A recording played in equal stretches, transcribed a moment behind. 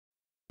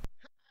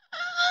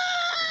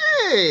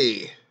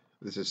Hey,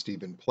 this is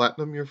Stephen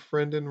Platinum, your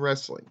friend in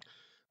wrestling,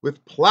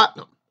 with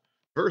Platinum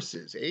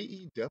versus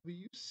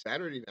AEW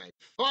Saturday Night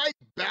Fight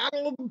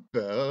Battle of the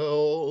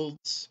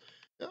Belts.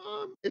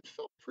 It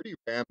felt pretty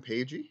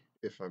rampagey,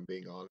 if I'm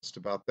being honest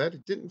about that.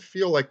 It didn't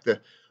feel like the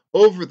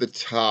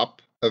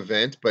over-the-top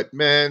event, but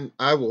man,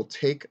 I will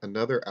take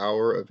another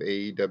hour of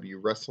AEW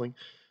wrestling,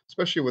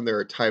 especially when there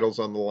are titles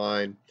on the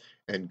line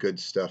and good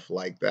stuff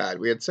like that.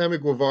 We had Sammy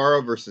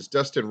Guevara versus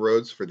Dustin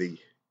Rhodes for the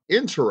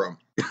interim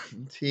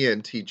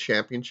TNT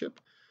Championship.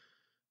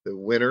 The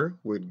winner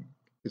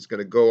is going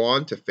to go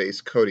on to face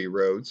Cody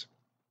Rhodes.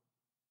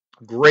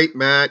 Great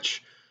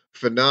match,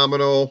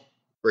 phenomenal.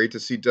 Great to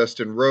see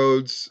Dustin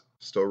Rhodes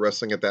still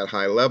wrestling at that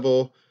high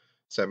level.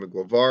 Sammy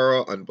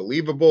Guevara,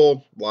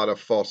 unbelievable. A lot of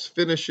false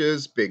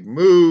finishes, big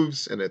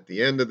moves, and at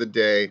the end of the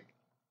day,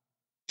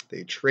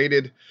 they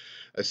traded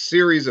a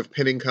series of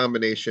pinning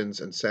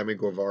combinations, and Sammy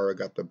Guevara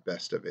got the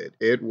best of it.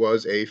 It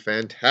was a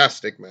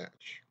fantastic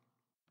match.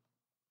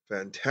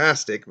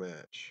 Fantastic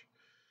match.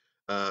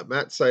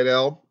 Matt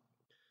Sydal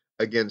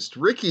against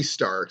Ricky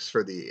Starks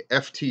for the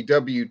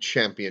FTW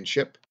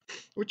Championship,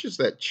 which is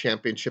that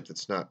championship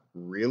that's not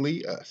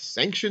really a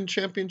sanctioned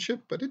championship,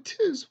 but it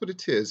is what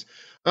it is.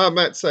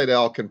 Matt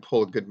Sydal can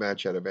pull a good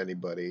match out of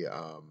anybody.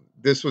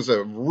 This was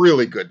a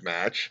really good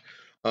match.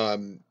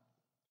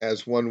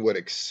 As one would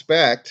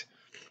expect,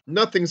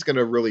 nothing's going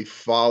to really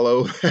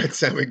follow that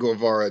Sammy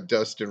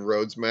Guevara-Dustin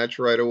Rhodes match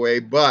right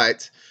away,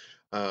 but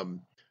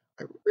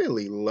I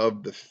really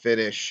love the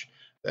finish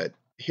that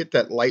hit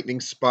that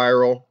lightning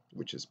spiral,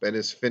 which has been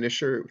his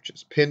finisher, which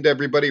has pinned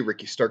everybody.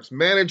 Ricky Starks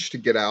managed to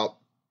get out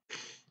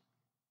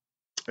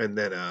and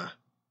then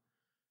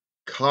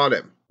caught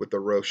him with the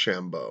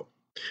Rochambeau.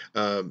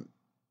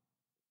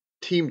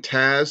 Team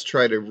Taz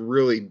tried to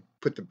really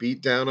put the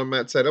beat down on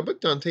Matt Sydal,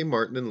 but Dante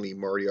Martin and Lee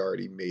Marty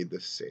already made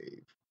the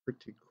save.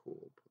 Pretty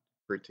cool.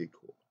 Pretty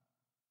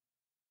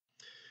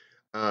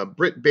cool.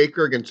 Britt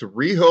Baker against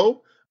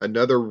Riho.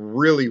 Another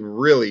really,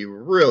 really,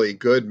 really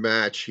good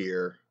match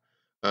here.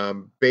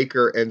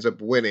 Baker ends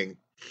up winning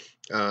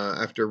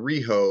after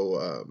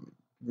Riho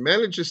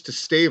manages to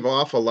stave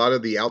off a lot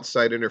of the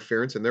outside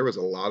interference, and there was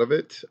a lot of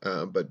it,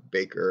 but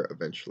Baker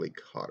eventually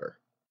caught her.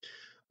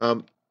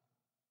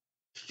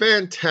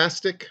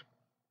 Fantastic,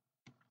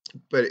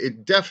 but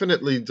it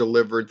definitely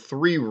delivered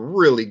 3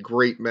 really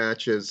great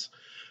matches.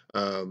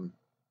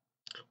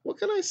 What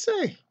can I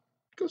say?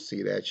 Go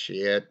see that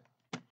shit.